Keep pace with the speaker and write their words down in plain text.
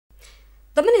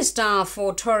The Minister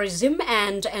for Tourism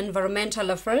and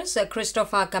Environmental Affairs,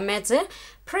 Christopher Gamedze,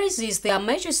 praises their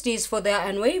majesties for their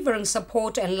unwavering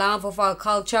support and love of our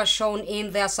culture shown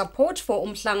in their support for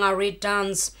Umhlanga Reed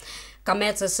Dance.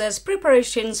 Gamedze says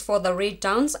preparations for the Reed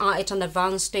Dance are at an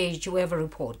advanced stage. We have a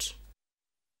report.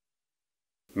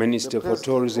 Minister for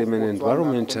Tourism and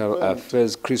Environmental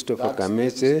Affairs Christopher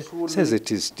Gamedze says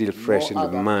it is still fresh in the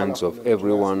minds of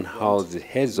everyone how the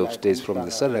heads of states from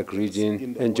the SADC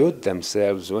region enjoyed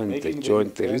themselves when they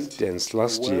joined the Reed Dance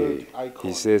last year.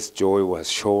 He says joy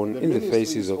was shown in the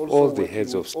faces of all the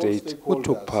heads of state who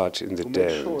took part in the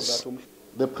dance.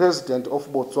 The President of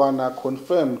Botswana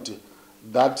confirmed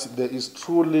that there is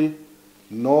truly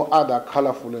no other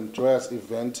colorful and joyous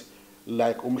event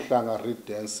like Umhlanga Reed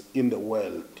Dance in the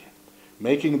world,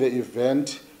 making the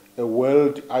event a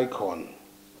world icon.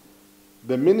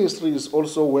 The ministry is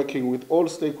also working with all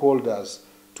stakeholders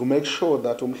to make sure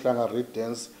that Umhlanga Reed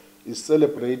Dance is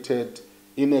celebrated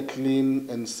in a clean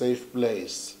and safe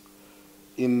place.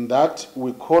 In that,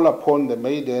 we call upon the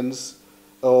maidens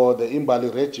or the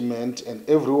Imbali Regiment and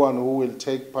everyone who will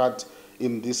take part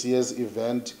in this year's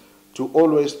event to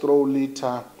always throw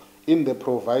litter in the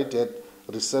provided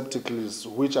receptacles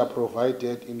which are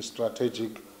provided in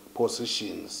strategic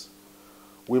positions.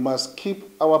 We must keep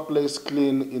our place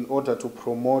clean in order to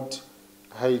promote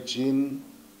hygiene,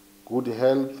 good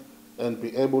health, and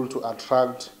be able to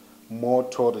attract more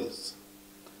tourists.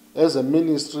 As a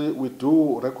ministry, we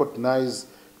do recognize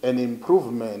an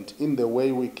improvement in the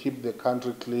way we keep the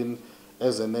country clean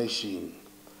as a nation.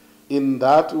 In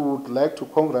that, we would like to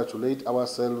congratulate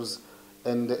ourselves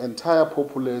and the entire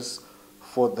populace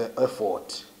for the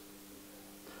effort.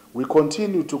 We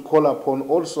continue to call upon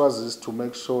all Swazis to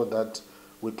make sure that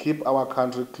we keep our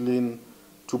country clean,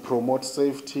 to promote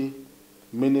safety,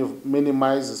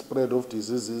 minimize the spread of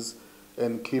diseases,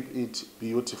 and keep it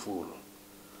beautiful.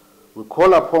 We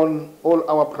call upon all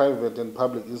our private and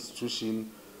public institutions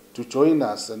to join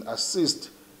us and assist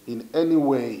in any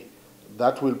way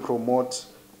that will promote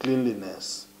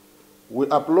cleanliness. We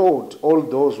applaud all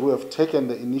those who have taken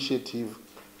the initiative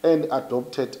and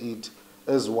adopted it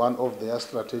as one of their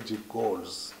strategic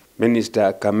goals.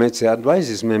 Minister Gamedze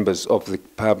advises members of the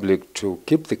public to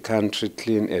keep the country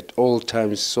clean at all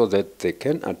times so that they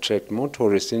can attract more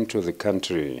tourists into the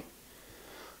country.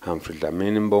 Humphrey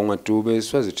Dlamini, Mbonga Dube,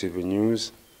 Swazi TV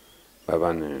News,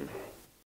 Babane.